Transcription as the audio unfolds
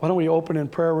Why don't we open in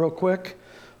prayer real quick?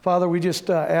 Father, we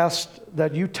just ask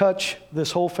that you touch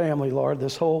this whole family, Lord,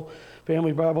 this whole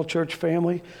Family Bible Church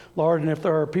family, Lord. And if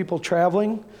there are people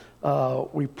traveling,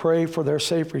 we pray for their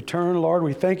safe return, Lord.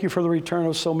 We thank you for the return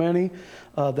of so many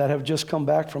that have just come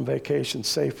back from vacation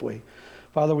safely.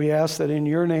 Father, we ask that in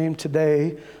your name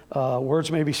today,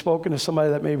 words may be spoken to somebody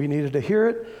that maybe needed to hear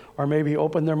it, or maybe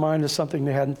open their mind to something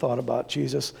they hadn't thought about,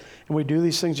 Jesus. And we do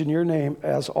these things in your name,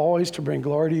 as always, to bring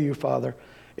glory to you, Father.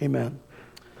 Amen.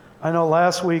 I know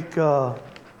last week,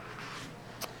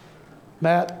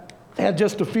 Matt had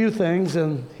just a few things,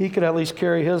 and he could at least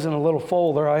carry his in a little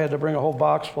folder. I had to bring a whole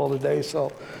box full today.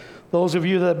 So those of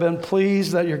you that have been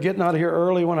pleased that you're getting out of here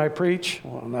early when I preach,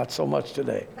 well, not so much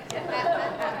today.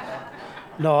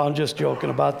 No, I'm just joking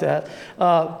about that.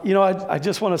 I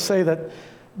just want to say that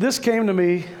this came to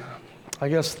me, I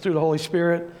guess, through the Holy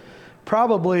Spirit,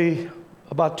 probably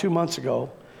about 2 months ago.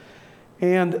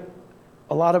 And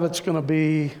a lot of it's going to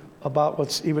be about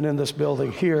what's even in this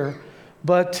building here.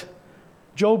 But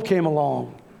Job came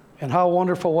along, and how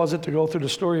wonderful was it to go through the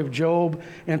story of Job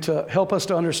and to help us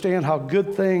to understand how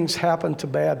good things happen to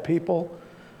bad people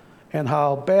and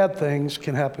how bad things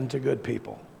can happen to good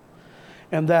people.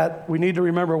 And that we need to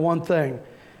remember one thing.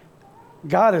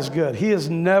 God is good. He is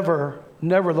never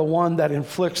the one that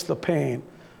inflicts the pain,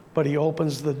 but he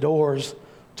opens the doors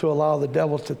to allow the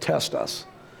devil to test us.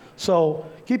 So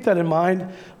keep that in mind.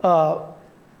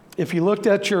 If you looked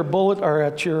at your bullet or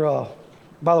at your,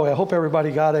 by the way, I hope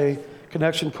everybody got a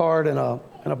connection card and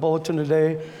a bulletin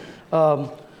today. But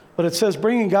it says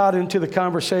bringing God into the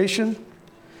conversation.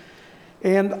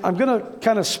 And I'm going to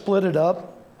kind of split it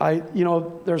up.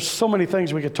 There's so many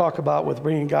things we could talk about with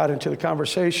bringing God into the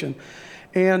conversation.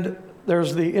 And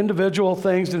there's the individual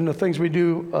things and the things we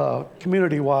do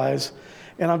community-wise.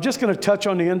 And I'm just going to touch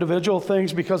on the individual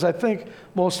things because I think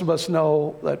most of us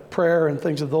know that prayer and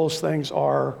things of those things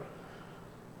are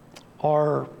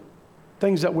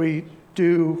things that we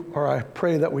do, or I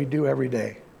pray that we do every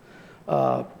day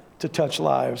to touch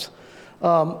lives.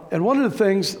 And one of the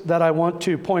things that I want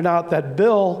to point out that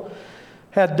Bill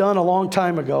had done a long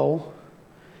time ago,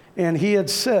 and he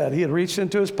had said, he had reached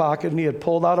into his pocket and he had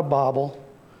pulled out a Bible.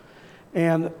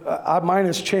 And mine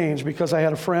has changed because I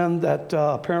had a friend that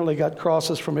apparently got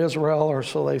crosses from Israel, or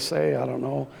so they say, I don't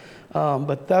know.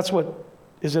 But that's what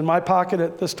is in my pocket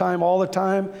at this time, all the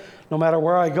time. No matter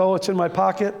where I go, it's in my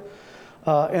pocket.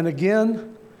 And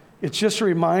again, it's just a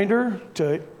reminder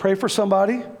to pray for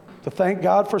somebody, to thank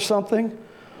God for something,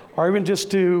 or even just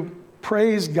to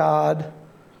praise God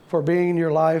for being in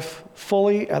your life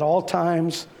fully at all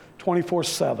times,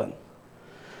 24/7.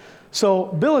 So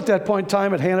Bill at that point in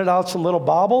time had handed out some little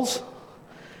baubles,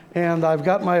 and I've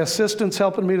got my assistants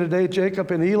helping me today,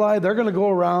 Jacob and Eli. They're going to go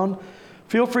around.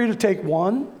 Feel free to take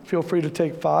one. Feel free to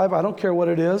take 5. I don't care what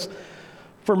it is.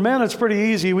 For men, it's pretty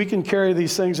easy. We can carry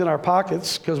these things in our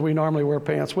pockets because we normally wear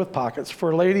pants with pockets.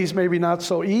 For ladies, maybe not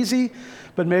so easy,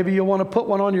 but maybe you'll want to put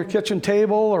one on your kitchen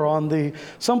table or on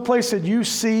some place that you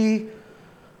see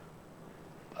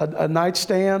a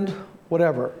nightstand,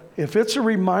 whatever. If it's a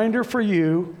reminder for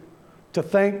you to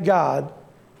thank God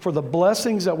for the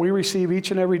blessings that we receive each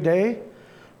and every day,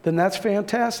 then that's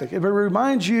fantastic. If it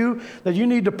reminds you that you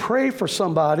need to pray for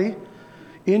somebody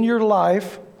in your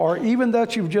life, or even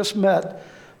that you've just met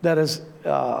that is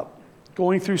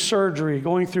going through surgery,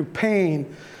 going through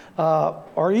pain,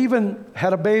 or even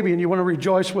had a baby and you want to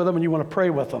rejoice with them and you want to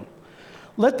pray with them,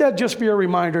 let that just be a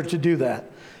reminder to do that.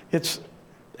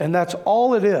 And that's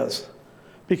all it is.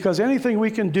 Because anything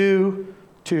we can do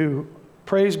to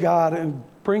praise God and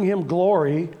bring him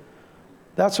glory,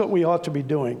 that's what we ought to be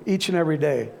doing each and every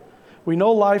day. We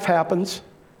know life happens,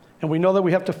 and we know that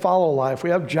we have to follow life. We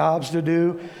have jobs to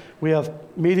do. We have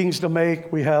meetings to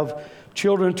make. We have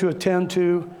children to attend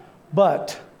to.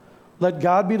 But let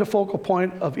God be the focal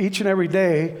point of each and every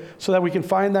day so that we can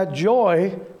find that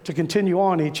joy to continue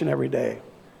on each and every day.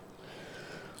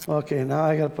 Okay, now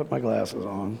I got to put my glasses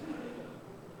on.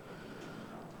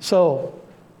 So,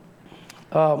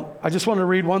 I just want to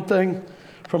read one thing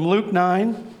from Luke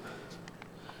 9.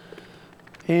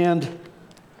 And,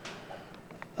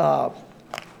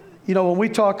 when we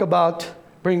talk about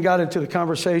bringing God into the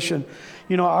conversation,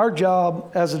 our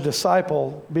job as a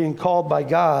disciple, being called by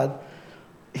God,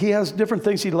 he has different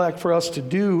things he'd like for us to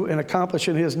do and accomplish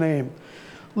in his name.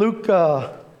 Luke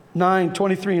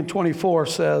 9:23 and 24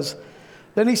 says,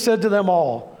 "Then he said to them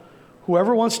all,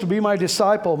 'Whoever wants to be my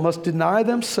disciple must deny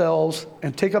themselves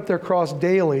and take up their cross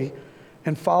daily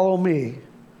and follow me.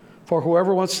 For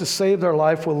whoever wants to save their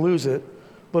life will lose it,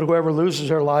 but whoever loses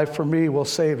their life for me will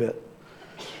save it.'"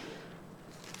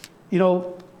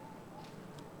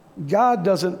 God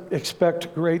doesn't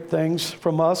expect great things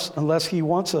from us unless He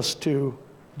wants us to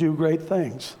do great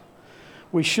things.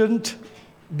 We shouldn't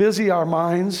busy our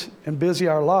minds and busy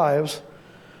our lives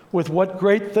with what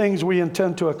great things we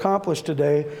intend to accomplish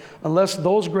today unless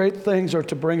those great things are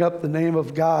to bring up the name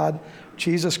of God,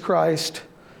 Jesus Christ,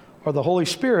 or the Holy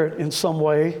Spirit in some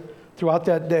way throughout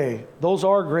that day. Those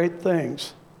are great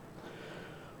things.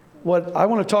 What I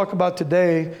want to talk about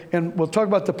today, and we'll talk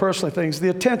about the personal things, the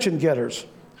attention getters.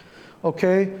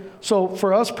 Okay? So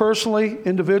for us personally,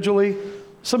 individually,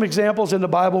 some examples in the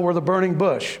Bible were the burning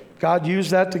bush. God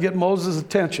used that to get Moses'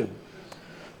 attention,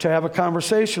 to have a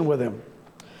conversation with him.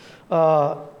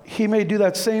 He may do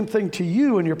that same thing to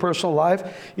you in your personal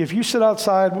life. If you sit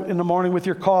outside in the morning with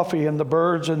your coffee and the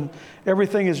birds and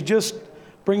everything is just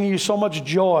bringing you so much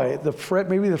joy,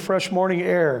 maybe the fresh morning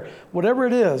air, whatever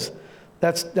it is,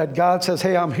 that God says,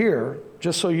 hey, I'm here,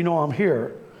 just so you know I'm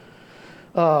here.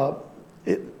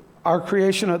 Our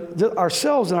creation,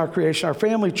 ourselves in our creation, our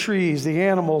family trees, the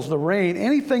animals, the rain,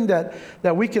 anything that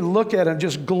we can look at and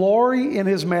just glory in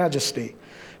His majesty,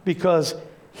 because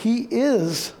He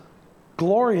is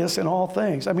glorious in all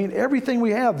things. I mean, everything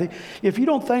we have. If you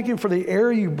don't thank Him for the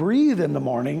air you breathe in the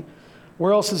morning,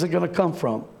 where else is it going to come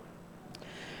from?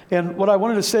 And what I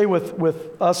wanted to say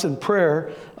with us in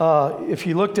prayer, if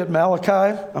you looked at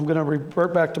Malachi, I'm going to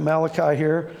revert back to Malachi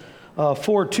here,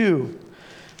 4:2.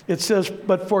 It says,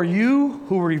 but for you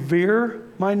who revere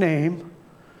my name,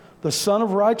 the Son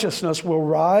of Righteousness will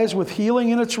rise with healing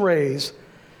in its rays,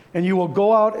 and you will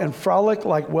go out and frolic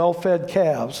like well-fed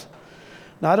calves.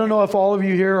 Now, I don't know if all of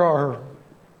you here are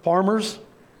farmers,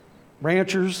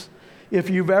 ranchers. If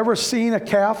you've ever seen a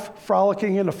calf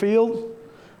frolicking in a field,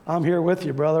 I'm here with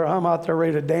you, brother. I'm out there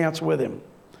ready to dance with him,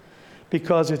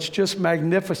 because it's just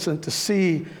magnificent to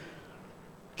see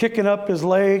kicking up his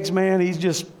legs, man. He's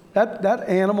just... That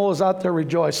animal is out there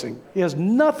rejoicing. He has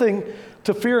nothing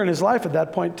to fear in his life at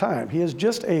that point in time. He is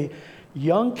just a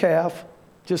young calf,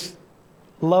 just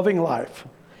loving life.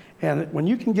 And when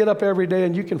you can get up every day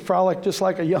and you can frolic just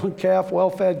like a young calf,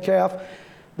 well-fed calf,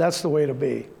 that's the way to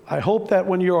be. I hope that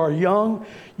when you are young,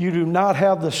 you do not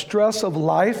have the stress of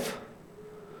life.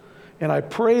 And I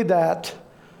pray that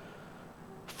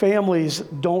families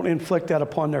don't inflict that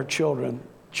upon their children.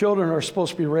 Children are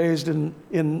supposed to be raised in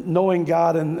knowing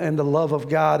God and the love of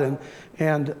God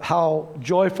and how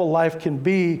joyful life can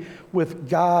be with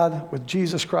God, with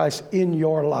Jesus Christ in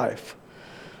your life.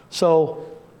 So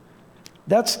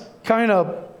that's kind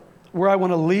of where I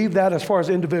want to leave that as far as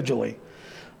individually.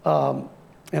 And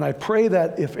I pray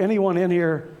that if anyone in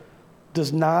here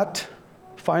does not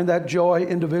find that joy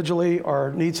individually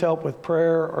or needs help with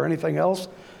prayer or anything else,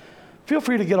 feel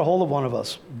free to get a hold of one of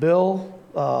us. Bill,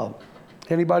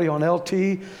 anybody on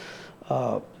LT?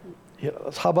 How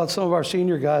about some of our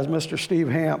senior guys, Mr. Steve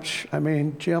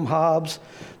Hampsh, Jim Hobbs?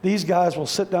 These guys will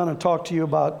sit down and talk to you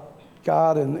about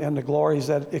God and the glories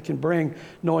that it can bring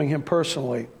knowing Him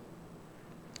personally.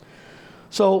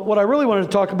 So what I really wanted to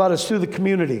talk about is through the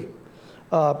community,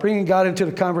 bringing God into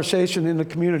the conversation in the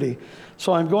community.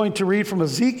 So I'm going to read from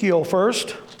Ezekiel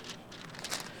first,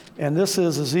 and this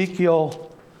is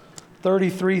Ezekiel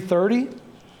 33:30.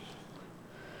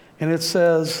 And it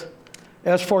says,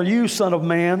 as for you, son of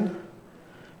man,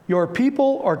 your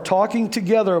people are talking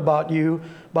together about you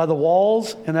by the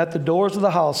walls and at the doors of the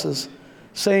houses,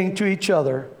 saying to each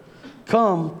other,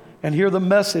 come and hear the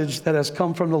message that has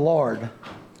come from the Lord.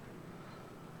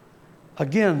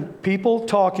 Again, people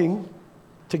talking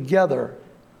together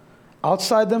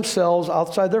outside themselves,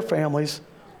 outside their families,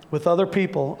 with other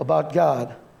people about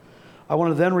God. I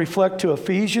want to then reflect to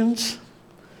Ephesians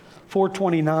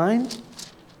 4:29.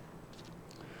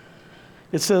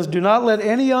 It says, do not let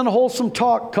any unwholesome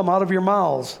talk come out of your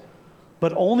mouths,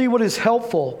 but only what is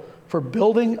helpful for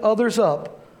building others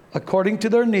up according to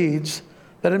their needs,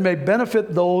 that it may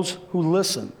benefit those who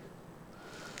listen.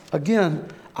 Again,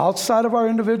 outside of our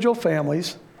individual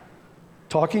families,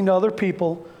 talking to other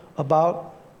people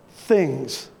about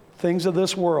things of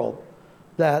this world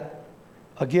that,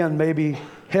 again, may be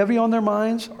heavy on their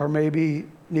minds or maybe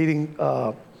needing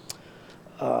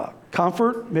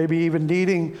comfort, maybe even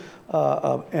needing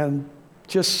and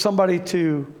just somebody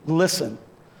to listen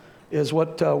is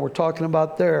what we're talking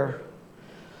about there.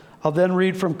 I'll then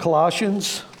read from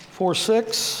Colossians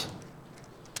 4:6.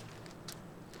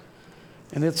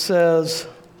 And it says,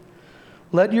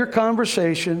 let your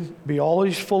conversation be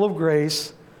always full of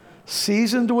grace,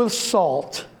 seasoned with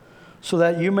salt, so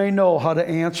that you may know how to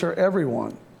answer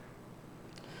everyone.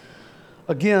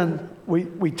 Again,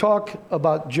 we talk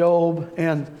about Job,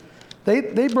 and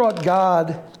they brought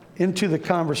God into the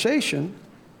conversation,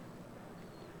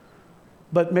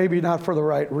 but maybe not for the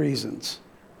right reasons.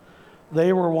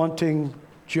 They were wanting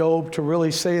Job to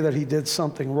really say that he did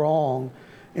something wrong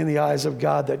in the eyes of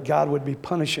God, that God would be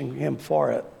punishing him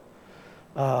for it.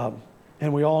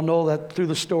 And we all know that through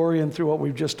the story and through what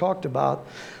we've just talked about,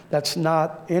 that's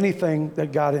not anything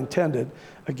that God intended.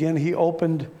 Again, he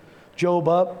opened Job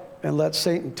up and let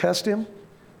Satan test him.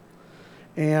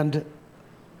 And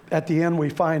at the end, we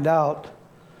find out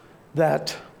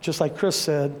that, just like Chris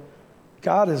said,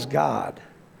 God is God.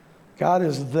 God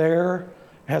is there,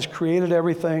 has created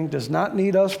everything, does not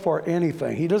need us for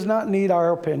anything. He does not need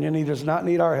our opinion. He does not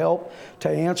need our help to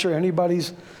answer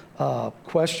anybody's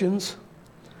questions.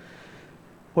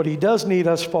 What he does need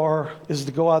us for is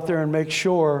to go out there and make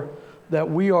sure that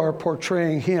we are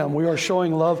portraying him. We are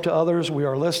showing love to others. We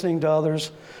are listening to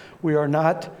others. We are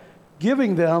not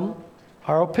giving them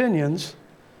our opinions.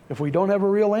 If we don't have a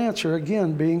real answer,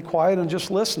 again, being quiet and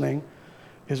just listening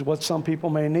is what some people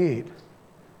may need.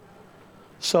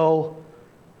 So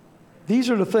these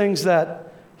are the things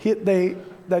that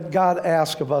God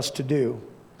asks of us to do.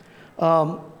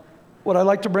 What I'd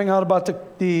like to bring out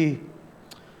about the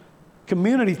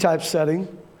community type setting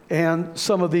and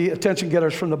some of the attention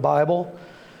getters from the Bible.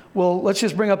 Well, let's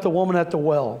just bring up the woman at the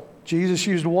well. Jesus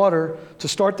used water to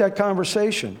start that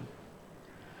conversation.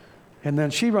 And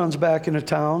then she runs back into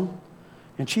town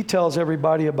and she tells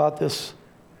everybody about this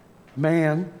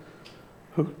man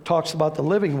who talks about the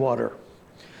living water.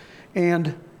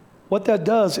 And what that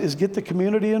does is get the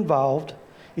community involved.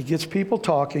 It gets people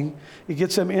talking. It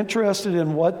gets them interested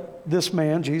in what this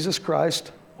man, Jesus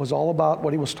Christ, was all about,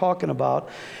 what he was talking about.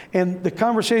 And the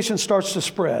conversation starts to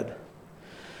spread.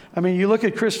 I mean, you look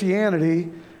at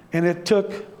Christianity, and it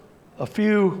took a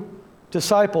few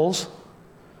disciples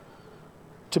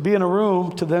to be in a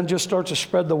room to then just start to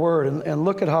spread the word. And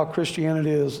look at how Christianity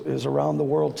is around the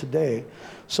world today.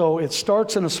 So it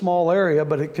starts in a small area,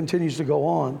 but it continues to go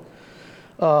on.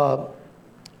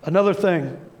 Another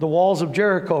thing, the walls of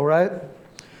Jericho, right?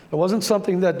 It wasn't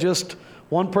something that just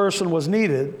one person was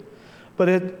needed,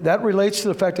 but that relates to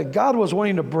the fact that God was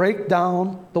wanting to break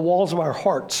down the walls of our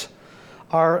hearts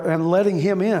and letting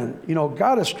him in. You know,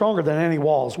 God is stronger than any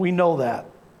walls. We know that.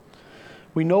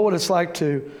 We know what it's like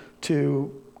to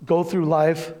go through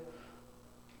life.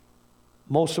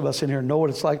 Most of us in here know what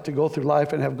it's like to go through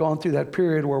life and have gone through that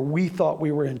period where we thought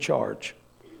we were in charge.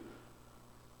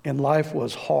 And life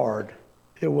was hard.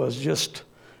 It was just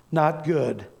not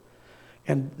good.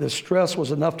 And the stress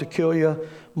was enough to kill you,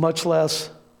 much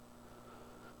less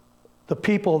the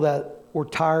people that were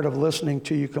tired of listening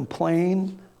to you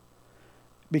complain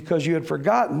because you had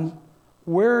forgotten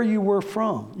where you were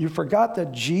from. You forgot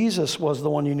that Jesus was the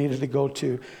one you needed to go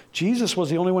to. Jesus was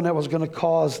the only one that was going to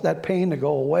cause that pain to go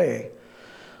away.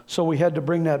 So we had to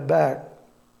bring that back.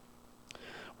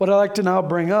 What I'd like to now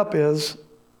bring up is,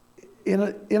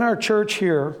 in our church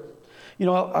here, you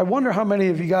know, I wonder how many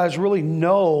of you guys really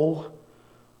know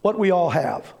what we all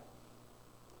have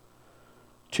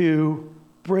to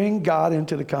bring God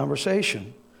into the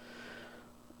conversation.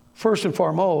 First and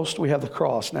foremost, we have the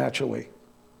cross, naturally.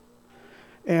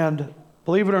 And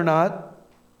believe it or not,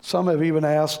 some have even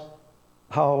asked,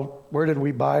 where did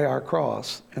we buy our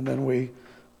cross? And then we,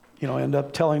 end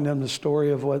up telling them the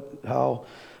story of how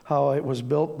it was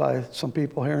built by some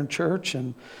people here in church.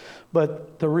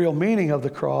 But the real meaning of the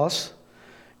cross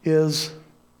is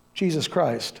Jesus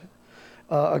Christ.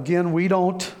 Again, we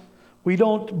don't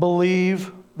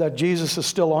believe that Jesus is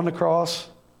still on the cross.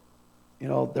 You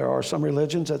know, there are some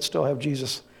religions that still have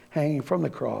Jesus hanging from the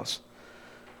cross.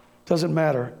 Doesn't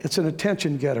matter. It's an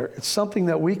attention getter. It's something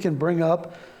that we can bring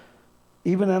up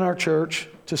even in our church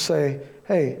to say,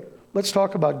 hey, let's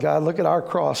talk about God. Look at our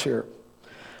cross here.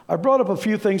 I brought up a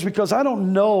few things because I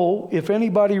don't know if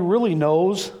anybody really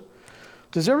knows.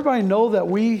 Does everybody know that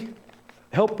we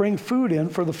help bring food in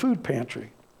for the food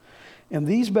pantry? And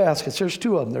these baskets, there's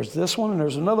two of them. There's this one and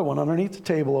there's another one underneath the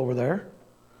table over there.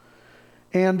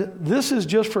 And this is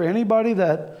just for anybody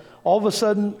that all of a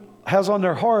sudden has on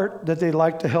their heart that they'd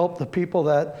like to help the people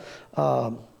that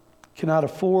cannot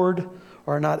afford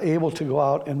or are not able to go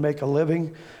out and make a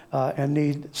living and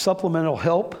need supplemental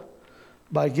help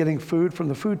by getting food from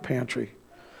the food pantry.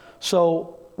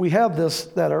 So we have this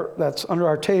that's under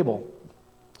our table.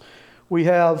 We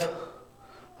have,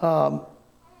 how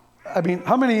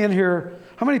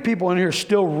many people in here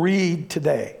still read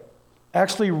today?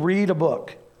 Actually read a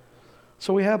book.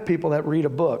 So we have people that read a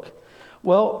book.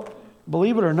 Well,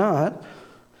 believe it or not,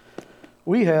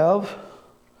 we have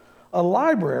a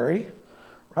library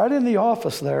right in the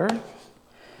office there.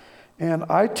 And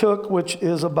I took, which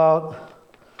is about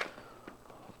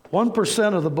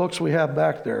 1% of the books we have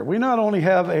back there. We not only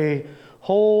have a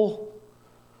whole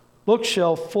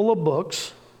bookshelf full of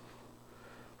books,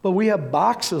 but we have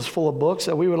boxes full of books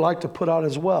that we would like to put out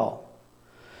as well.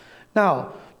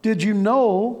 Now, did you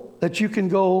know that you can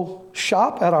go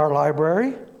shop at our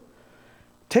library,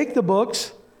 take the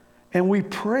books, and we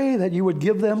pray that you would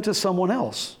give them to someone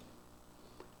else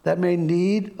that may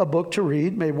need a book to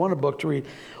read, may want a book to read.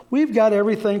 We've got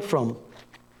everything from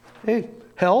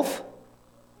health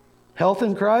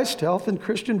in Christ, health in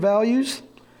Christian values,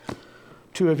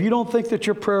 to if you don't think that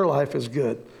your prayer life is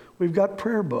good, we've got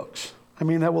prayer books.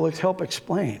 That will help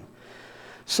explain.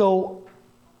 So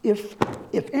if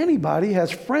anybody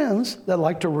has friends that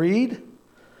like to read,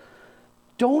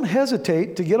 don't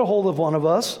hesitate to get a hold of one of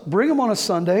us, bring them on a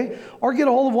Sunday, or get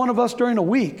a hold of one of us during a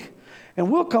week.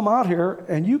 And we'll come out here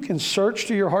and you can search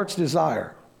to your heart's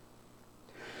desire.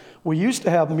 We used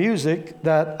to have music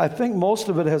that I think most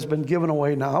of it has been given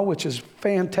away now, which is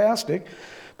fantastic,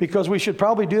 because we should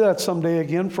probably do that someday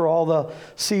again for all the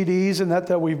CDs and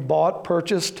that we've bought,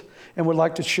 purchased, and would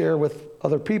like to share with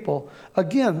other people.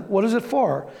 Again, what is it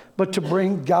for? But to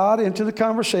bring God into the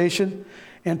conversation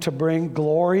and to bring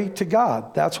glory to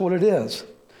God. That's what it is.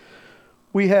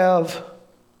 We have,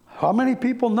 how many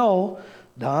people know,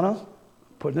 Donna,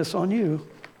 putting this on you,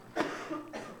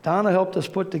 Donna helped us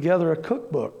put together a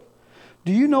cookbook.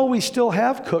 Do you know we still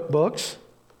have cookbooks?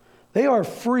 They are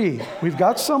free. We've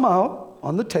got some out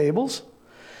on the tables.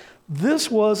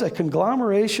 This was a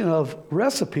conglomeration of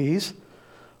recipes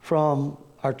from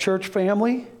our church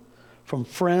family, from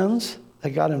friends that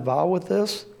got involved with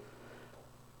this.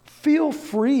 Feel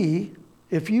free,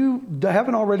 if you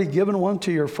haven't already given one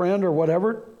to your friend or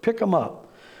whatever, pick them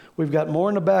up. We've got more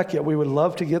in the back yet. We would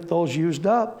love to get those used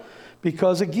up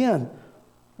because, again,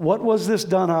 what was this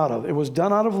done out of? It was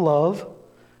done out of love.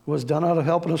 It was done out of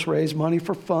helping us raise money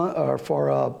for fun or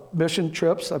for mission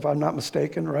trips, if I'm not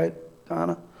mistaken, right,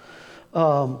 Donna?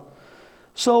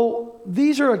 So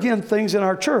these are, again, things in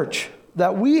our church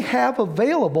that we have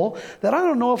available that I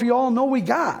don't know if you all know we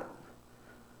got.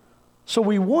 So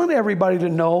we want everybody to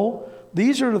know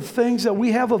these are the things that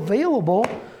we have available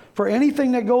for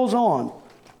anything that goes on.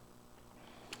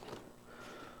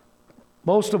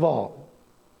 Most of all,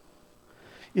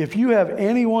 if you have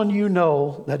anyone you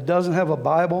know that doesn't have a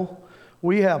Bible,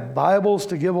 we have Bibles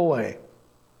to give away.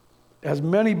 As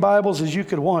many Bibles as you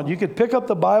could want. You could pick up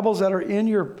the Bibles that are in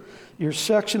your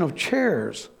section of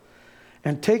chairs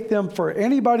and take them for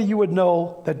anybody you would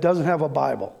know that doesn't have a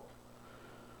Bible.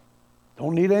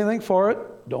 Don't need anything for it.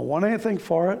 Don't want anything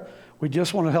for it. We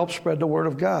just want to help spread the Word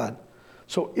of God.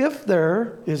 So if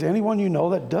there is anyone you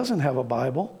know that doesn't have a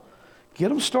Bible, get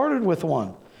them started with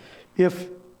one. If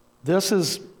this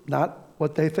is not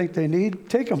what they think they need,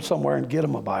 take them somewhere and get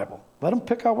them a Bible. Let them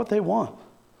pick out what they want.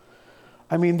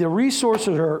 The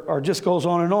resources are just goes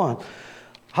on and on.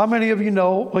 How many of you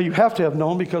know, well, you have to have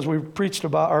known because we've preached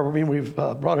about, we've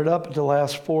brought it up at the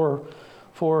last four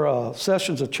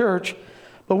sessions of church,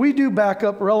 but we do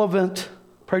Backup Relevant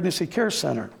Pregnancy Care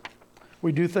Center.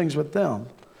 We do things with them.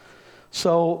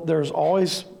 So there's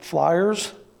always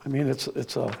flyers.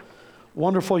 It's a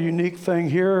wonderful, unique thing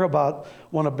here about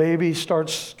when a baby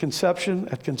starts at conception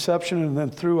and then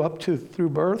through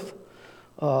birth,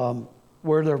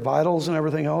 where their vitals and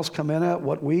everything else come in at,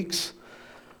 what weeks.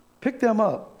 Pick them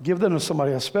up. Give them to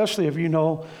somebody, especially if you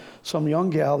know some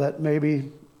young gal that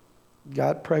maybe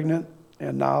got pregnant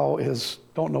and now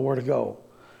don't know where to go.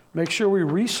 Make sure we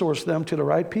resource them to the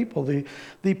right people,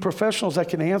 the professionals that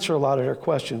can answer a lot of their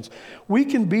questions. We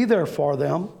can be there for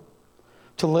them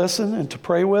to listen and to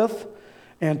pray with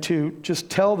and to just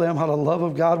tell them how the love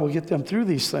of God will get them through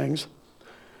these things.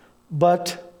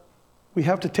 But we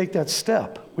have to take that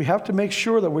step. We have to make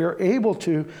sure that we are able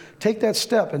to take that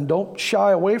step and don't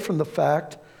shy away from the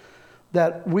fact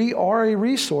that we are a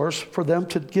resource for them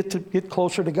to get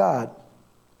closer to God.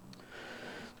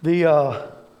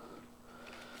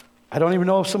 I don't even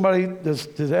know if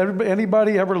does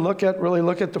anybody ever really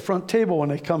look at the front table when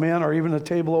they come in, or even the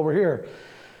table over here.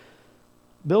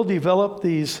 Bill developed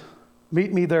these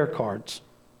Meet Me There cards.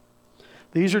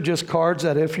 These are just cards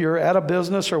that if you're at a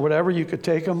business or whatever, you could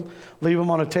take them, leave them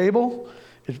on a table.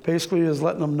 It basically is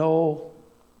letting them know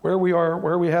where we are,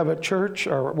 where we have at church,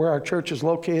 or where our church is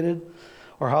located,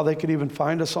 or how they could even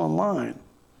find us online.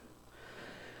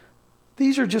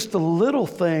 These are just the little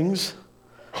things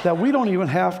that we don't even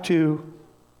have to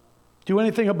do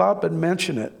anything about but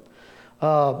mention it.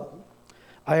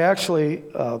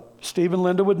 Steve and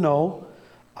Linda would know,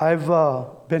 I've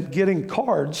been getting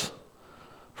cards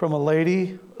from a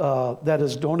lady that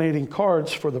is donating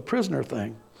cards for the prisoner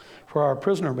thing, for our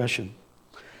prisoner mission.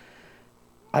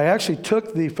 I actually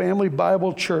took the Family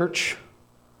Bible Church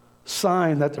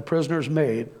sign that the prisoners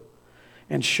made,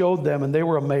 and showed them, and they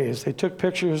were amazed. They took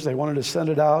pictures. They wanted to send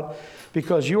it out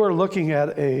because you are looking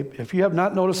at if you have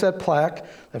not noticed that plaque,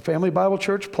 that Family Bible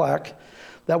Church plaque,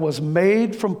 that was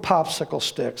made from popsicle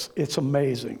sticks. It's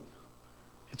amazing.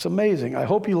 It's amazing. I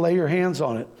hope you lay your hands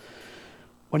on it.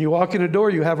 When you walk in the door,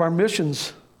 you have our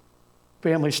missions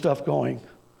family stuff going.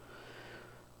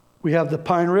 We have the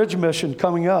Pine Ridge mission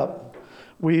coming up.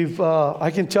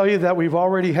 I can tell you that we've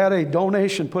already had a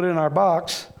donation put in our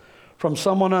box from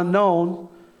someone unknown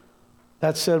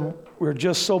that said, we're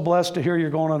just so blessed to hear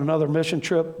you're going on another mission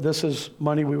trip. This is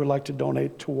money we would like to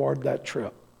donate toward that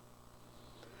trip.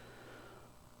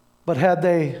 But had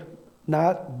they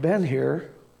not been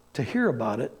here to hear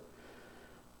about it,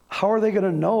 how are they going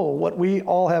to know what we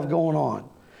all have going on?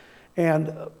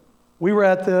 And we were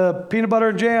at the Peanut Butter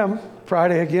and Jam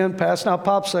Friday again, passing out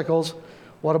popsicles.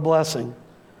 What a blessing.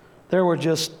 There were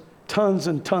just tons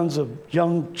and tons of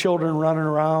young children running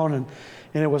around, and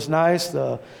it was nice.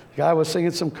 The guy was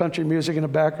singing some country music in the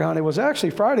background.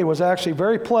 Friday was actually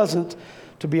very pleasant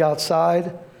to be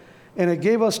outside, and it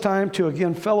gave us time to,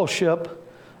 again, fellowship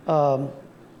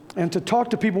and to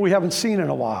talk to people we haven't seen in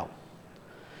a while.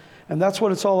 And that's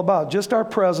what it's all about, just our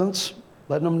presence,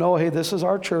 letting them know, hey, this is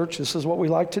our church, this is what we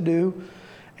like to do,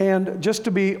 and just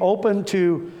to be open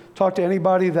to talk to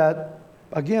anybody that,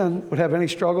 again, would have any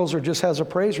struggles or just has a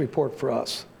praise report for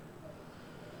us.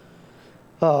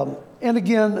 And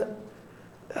again,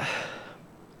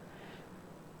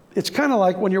 it's kind of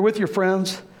like when you're with your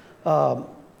friends,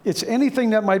 it's anything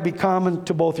that might be common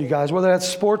to both of you guys, whether that's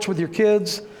sports with your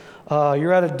kids,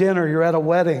 you're at a dinner, you're at a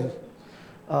wedding,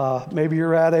 maybe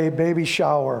you're at a baby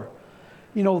shower.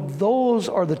 You know, those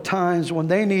are the times when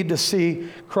they need to see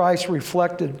Christ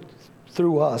reflected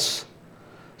through us,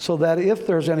 so that if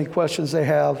there's any questions they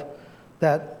have,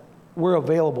 that we're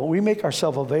available. We make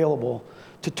ourselves available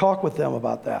to talk with them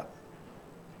about that.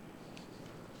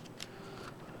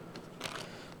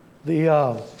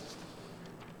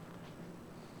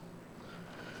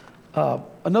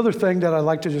 Another thing that I'd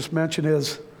like to just mention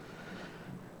is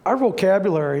our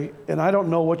vocabulary, and I don't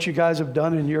know what you guys have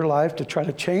done in your life to try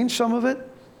to change some of it.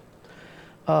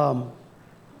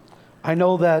 I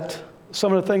know that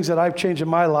some of the things that I've changed in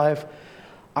my life,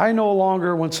 I no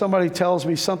longer, when somebody tells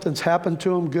me something's happened to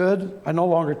them good, I no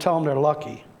longer tell them they're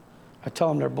lucky. I tell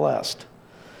them they're blessed.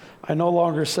 I no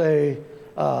longer say,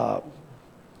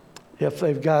 if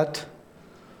they've got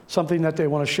something that they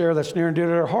want to share that's near and dear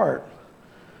to their heart,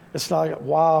 it's not like,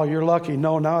 wow, you're lucky.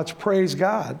 No, now it's praise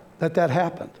God that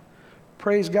happened.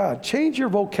 Praise God. Change your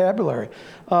vocabulary.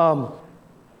 I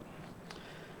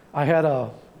had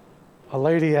a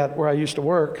lady at where I used to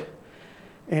work,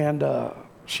 and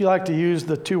she liked to use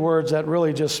the two words that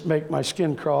really just make my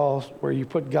skin crawl, where you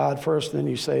put God first, and then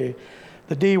you say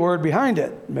the D word behind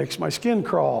it. Makes my skin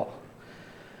crawl.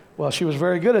 Well, she was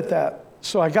very good at that.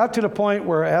 So I got to the point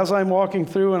where as I'm walking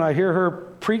through and I hear her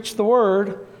preach the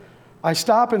word, I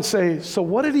stop and say, so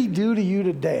what did he do to you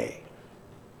today?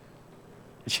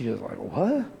 And she was like,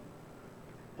 what?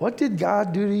 What did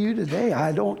God do to you today?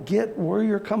 I don't get where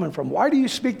you're coming from. Why do you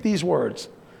speak these words?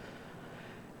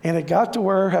 And it got to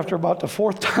where after about the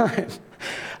fourth time,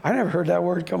 I never heard that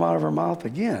word come out of her mouth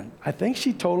again. I think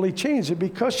she totally changed it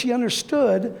because she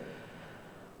understood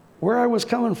where I was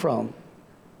coming from.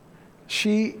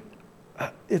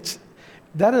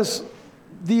 That is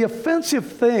the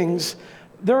offensive things.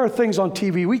 There are things on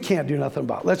TV we can't do nothing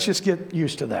about. Let's just get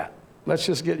used to that. Let's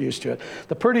just get used to it.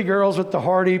 The pretty girls with the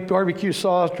hearty barbecue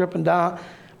sauce dripping down,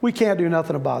 we can't do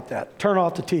nothing about that. Turn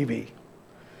off the TV.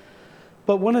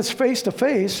 But when it's face to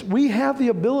face, we have the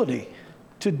ability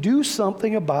to do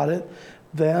something about it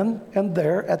then and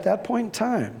there at that point in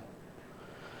time.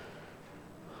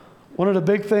 One of the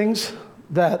big things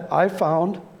that I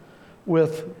found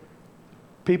with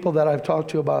people that I've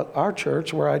talked to about our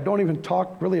church, where I don't even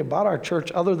talk really about our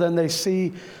church other than they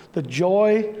see the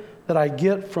joy that I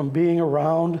get from being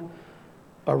around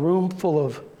a room full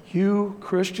of you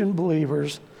Christian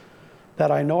believers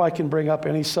that I know I can bring up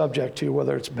any subject to,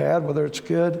 whether it's bad, whether it's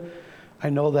good. I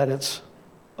know that it's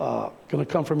going to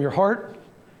come from your heart.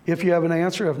 If you have an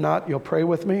answer, if not, you'll pray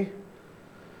with me.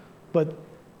 But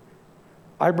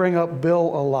I bring up Bill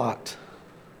a lot.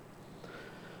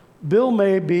 Bill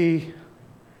may be,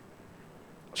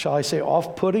 shall I say,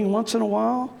 off-putting once in a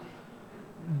while,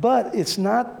 but it's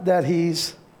not that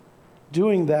he's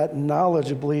doing that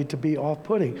knowledgeably to be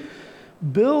off-putting.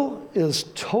 Bill is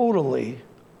totally,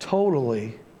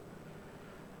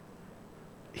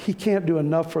 he can't do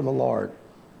enough for the Lord.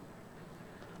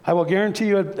 I will guarantee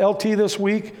you at LT this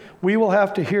week, we will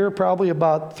have to hear probably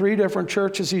about 3 different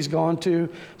churches he's gone to,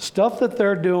 stuff that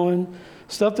they're doing,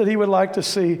 stuff that he would like to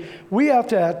see. We have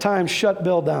to at times shut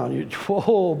Bill down.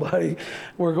 Whoa, buddy,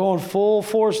 we're going full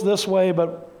force this way,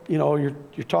 but you're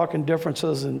talking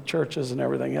differences in churches and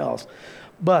everything else.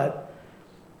 But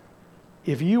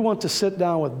if you want to sit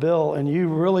down with Bill and you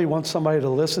really want somebody to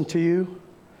listen to you,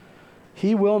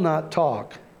 he will not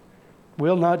talk,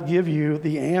 will not give you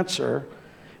the answer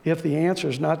if the answer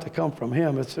is not to come from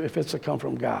him, if it's to come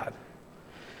from God.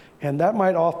 And that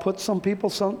might off-put some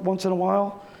people once in a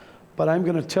while, but I'm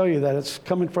going to tell you that it's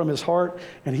coming from his heart,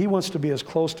 and he wants to be as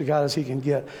close to God as he can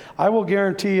get. I will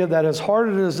guarantee you that as hard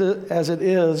as it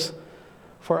is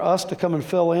for us to come and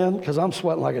fill in, because I'm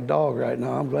sweating like a dog right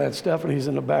now. I'm glad Stephanie's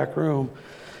in the back room.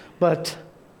 But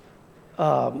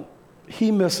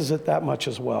he misses it that much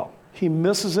as well. He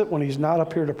misses it when he's not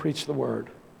up here to preach the word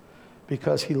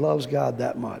because he loves God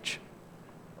that much.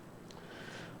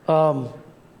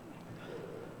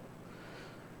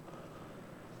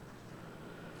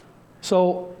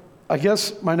 So I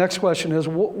guess my next question is,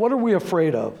 what are we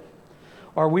afraid of?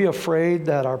 Are we afraid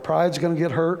that our pride's going to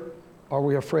get hurt? Are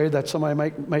we afraid that somebody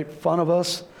might make fun of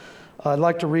us? I'd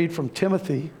like to read from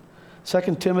Timothy,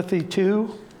 2 Timothy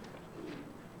 2,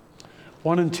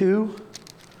 1 and 2.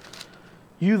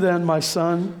 You then, my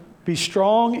son, be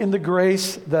strong in the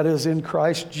grace that is in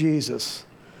Christ Jesus.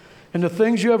 And the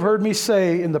things you have heard me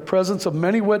say in the presence of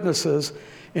many witnesses,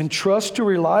 entrust to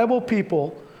reliable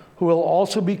people who will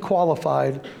also be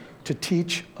qualified to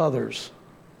teach others.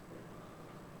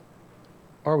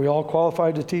 Are we all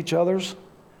qualified to teach others?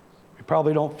 We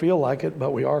probably don't feel like it,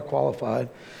 but we are qualified.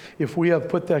 If we have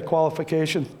put that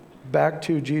qualification back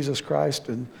to Jesus Christ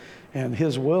and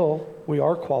his will, we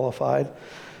are qualified.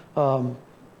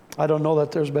 I don't know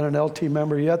that there's been an LT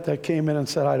member yet that came in and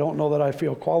said, I don't know that I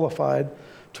feel qualified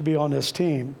to be on this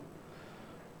team.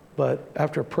 But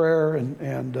after prayer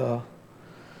and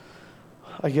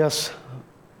I guess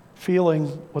feeling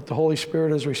what the Holy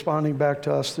Spirit is responding back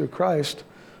to us through Christ,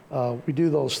 we do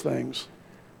those things.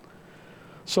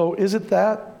 So is it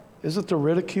that? Is it the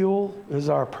ridicule? Is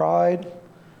it our pride?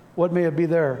 What may it be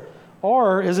there?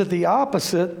 Or is it the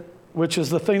opposite, which is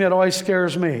the thing that always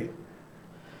scares me?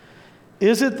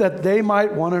 Is it that they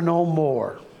might want to know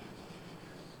more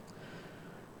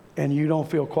and you don't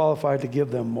feel qualified to give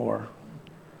them more?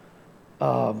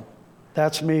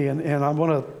 That's me. And I'm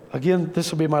going to, again,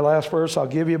 this will be my last verse I'll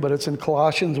give you, but it's in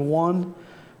Colossians 1,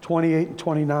 28 and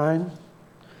 29.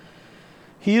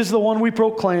 He is the one we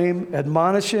proclaim,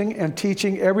 admonishing and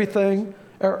teaching everything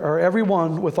or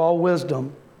everyone with all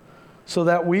wisdom, so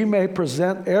that we may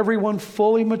present everyone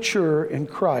fully mature in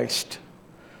Christ.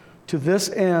 To this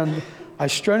end, I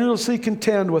strenuously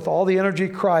contend with all the energy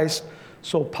Christ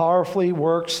so powerfully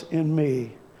works in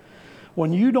me.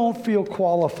 When you don't feel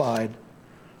qualified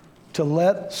to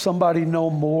let somebody know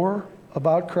more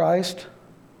about Christ,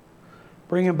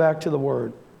 bring him back to the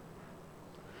Word.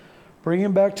 Bring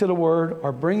him back to the Word,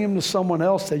 or bring him to someone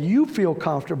else that you feel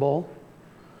comfortable,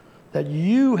 that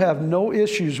you have no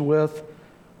issues with,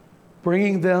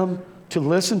 bringing them to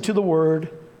listen to the Word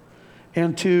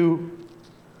and to,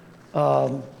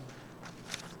 I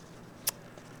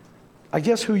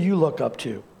guess, who you look up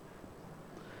to.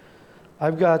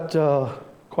 I've got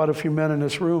quite a few men in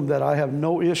this room that I have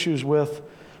no issues with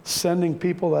sending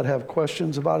people that have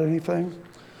questions about anything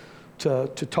to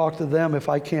talk to them if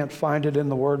I can't find it in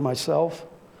the Word myself.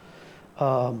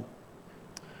 I'm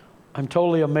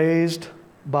totally amazed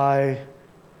by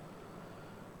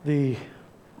the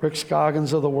Rick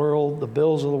Scoggins of the world, the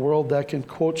Bills of the world that can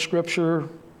quote Scripture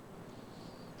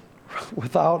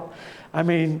without,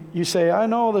 you say, I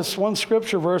know this one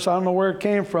Scripture verse, I don't know where it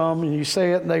came from, and you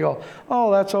say it and they go,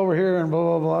 oh, that's over here and blah,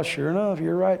 blah, blah. Sure enough,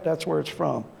 you're right, that's where it's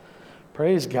from.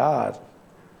 Praise God.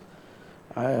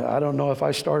 I don't know if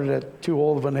I started at too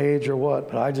old of an age or what,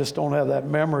 but I just don't have that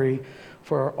memory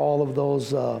for all of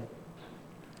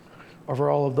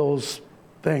those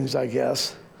things, I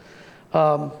guess.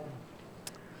 I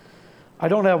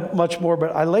don't have much more,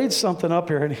 but I laid something up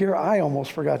here, and here I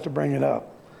almost forgot to bring it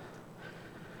up.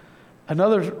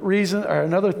 Another reason, or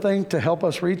another thing to help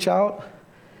us reach out,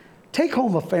 take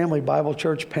home a Family Bible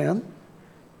Church pen.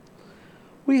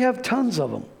 We have tons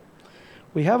of them.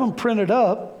 We have them printed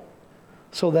up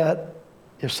so that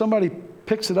if somebody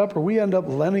picks it up or we end up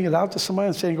lending it out to somebody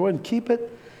and saying, go ahead and keep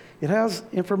it, it has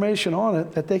information on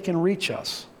it that they can reach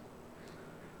us.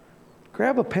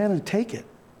 Grab a pen and take it.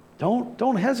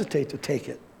 Don't hesitate to take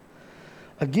it.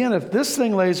 Again, if this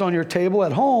thing lays on your table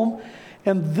at home,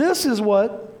 and this is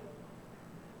what,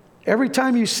 every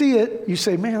time you see it, you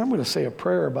say, man, I'm going to say a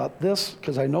prayer about this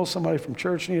because I know somebody from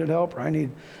church needed help, or I need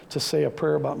to say a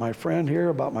prayer about my friend here,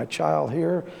 about my child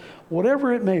here,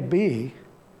 whatever it may be.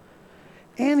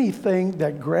 anything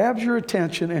that grabs your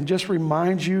attention and just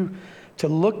reminds you to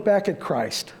look back at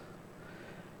Christ.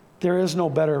 There is no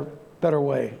better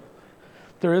way.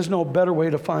 There is no better way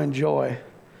to find joy.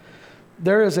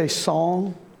 There is a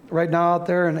song right now out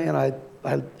there, and I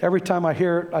every time I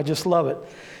hear it, I just love it.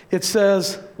 It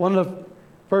says, one of the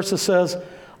verses says,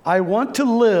 I want to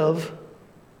live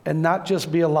and not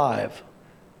just be alive.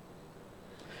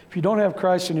 If you don't have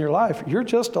Christ in your life, you're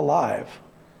just alive.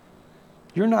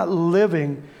 You're not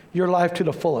living your life to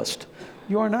the fullest.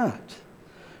 You are not.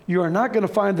 You are not going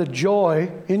to find the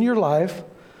joy in your life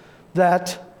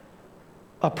that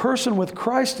a person with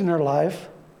Christ in their life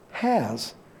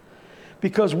has.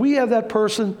 Because we have that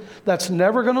person that's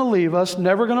never going to leave us,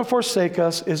 never going to forsake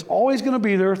us, is always going to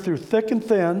be there through thick and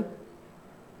thin.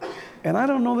 And I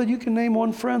don't know that you can name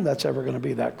one friend that's ever going to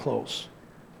be that close.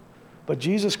 But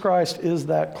Jesus Christ is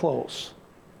that close.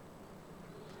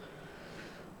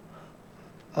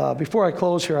 Before I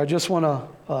close here, I just want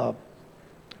to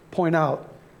point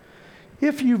out,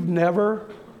 if you've never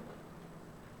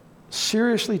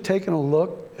seriously taken a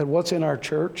look at what's in our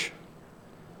church,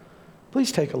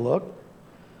 please take a look.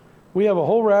 We have a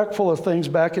whole rack full of things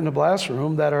back in the blast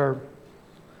room that are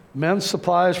men's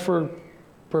supplies for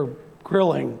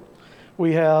grilling.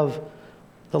 We have,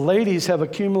 the ladies have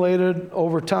accumulated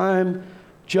over time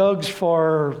jugs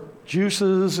for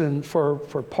juices and for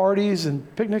parties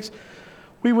and picnics.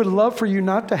 We would love for you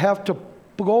not to have to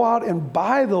go out and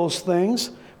buy those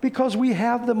things because we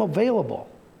have them available.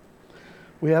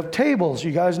 We have tables.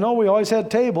 You guys know we always had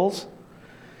tables.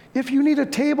 If you need a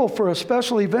table for a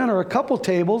special event or a couple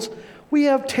tables, we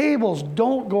have tables.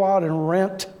 Don't go out and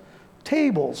rent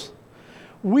tables.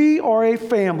 We are a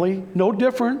family, no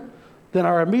different than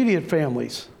our immediate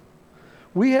families.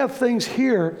 We have things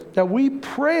here that we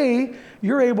pray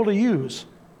you're able to use.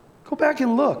 Go back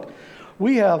and look.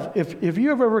 We have, if you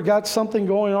have ever got something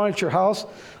going on at your house,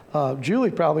 Julie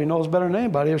probably knows better than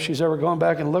anybody if she's ever gone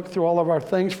back and looked through all of our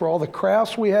things for all the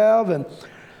crafts we have, and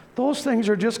those things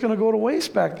are just going to go to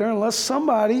waste back there unless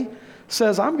somebody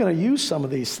says, I'm going to use some of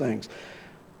these things.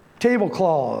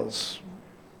 Tablecloths.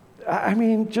 I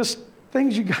mean, just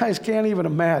things you guys can't even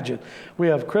imagine. We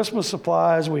have Christmas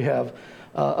supplies. We have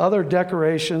other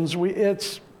decorations.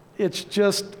 It's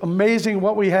just amazing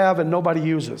what we have and nobody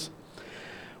uses.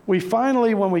 We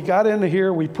finally, when we got into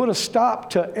here, we put a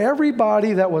stop to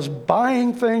everybody that was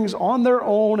buying things on their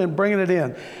own and bringing it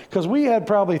in. Because we had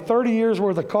probably 30 years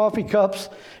worth of coffee cups,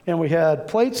 and we had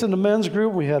plates in the men's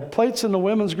group, we had plates in the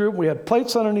women's group, we had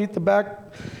plates underneath the back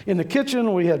in the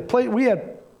kitchen, we had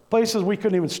places we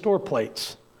couldn't even store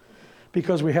plates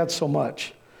because we had so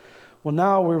much. Well,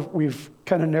 now we've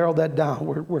kind of narrowed that down.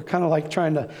 We're kind of like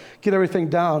trying to get everything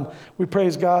down. We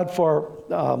praise God for...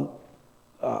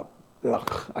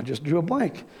 I just drew a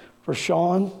blank, for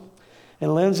Sean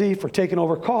and Lindsay for taking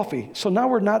over coffee. So now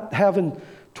we're not having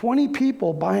 20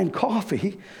 people buying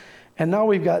coffee, and now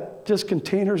we've got just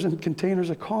containers and containers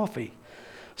of coffee.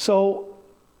 So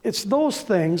it's those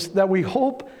things that we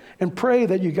hope and pray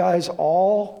that you guys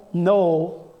all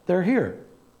know they're here.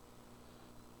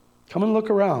 Come and look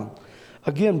around.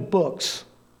 Again, books.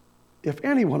 If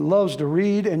anyone loves to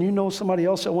read and you know somebody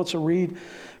else that wants to read,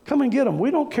 come and get them.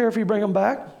 We don't care if you bring them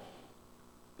back.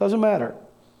 Doesn't matter.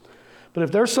 But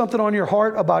if there's something on your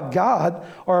heart about God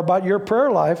or about your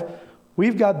prayer life,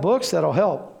 we've got books that'll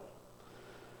help.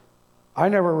 I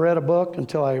never read a book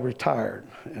until I retired.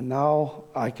 And now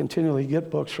I continually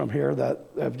get books from here that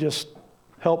have just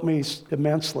helped me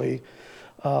immensely.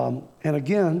 And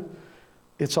again,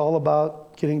 it's all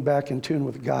about getting back in tune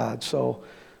with God. So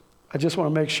I just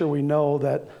want to make sure we know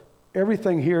that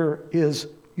everything here is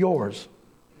yours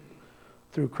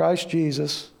through Christ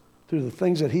Jesus, through the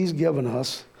things that he's given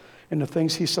us and the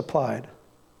things he supplied.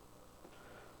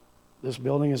 This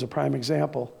building is a prime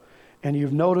example. And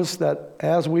you've noticed that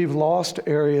as we've lost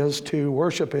areas to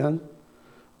worship in,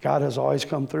 God has always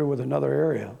come through with another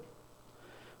area.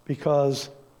 Because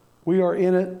we are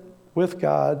in it with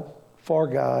God, for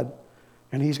God,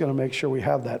 and he's going to make sure we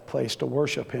have that place to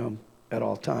worship him at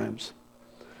all times.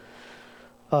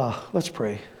 Let's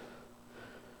pray.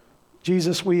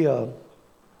 Jesus, we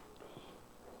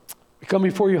come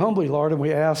before you humbly, Lord, and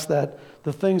we ask that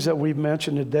the things that we've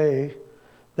mentioned today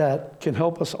that can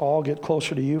help us all get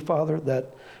closer to you, Father,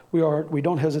 that we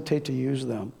don't hesitate to use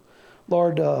them.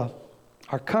 Lord,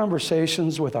 our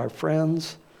conversations with our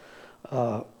friends,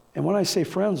 and when I say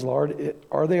friends, Lord,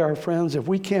 are they our friends? If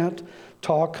we can't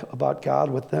talk about God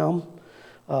with them,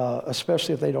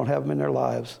 especially if they don't have him in their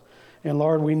lives. And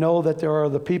Lord, we know that there are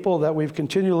the people that we've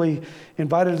continually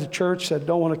invited to church that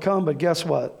don't want to come, but guess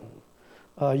what?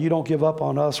 You don't give up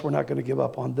on us. We're not going to give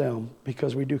up on them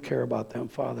because we do care about them,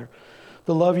 Father.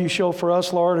 The love you show for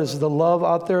us, Lord, is the love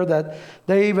out there that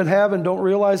they even have and don't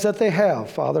realize that they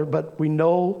have, Father, but we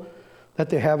know that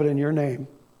they have it in your name.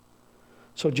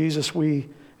 So, Jesus,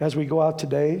 as we go out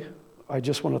today, I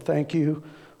just want to thank you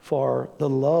for the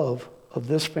love of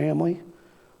this family,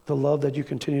 the love that you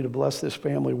continue to bless this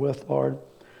family with, Lord,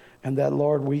 and that,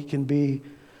 Lord, we can be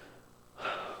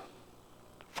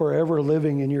forever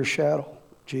living in your shadow.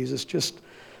 Jesus, just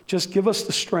give us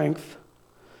the strength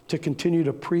to continue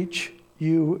to preach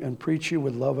you and preach you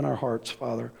with love in our hearts,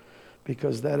 Father,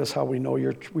 because that is how we know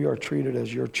we are treated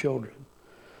as your children.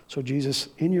 So, Jesus,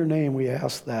 in your name we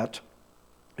ask that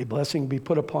a blessing be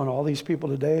put upon all these people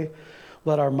today.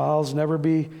 Let our mouths never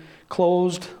be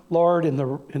closed, Lord, in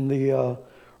the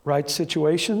right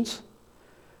situations.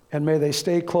 And may they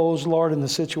stay closed, Lord, in the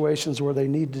situations where they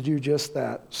need to do just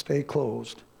that, stay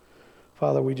closed.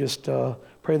 Father, we just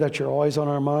pray that you're always on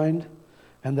our mind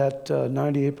and that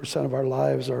 98% of our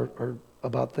lives are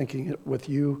about thinking with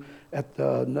you at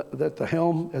the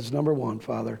helm as number one,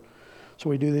 Father. So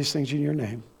we do these things in your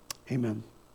name. Amen.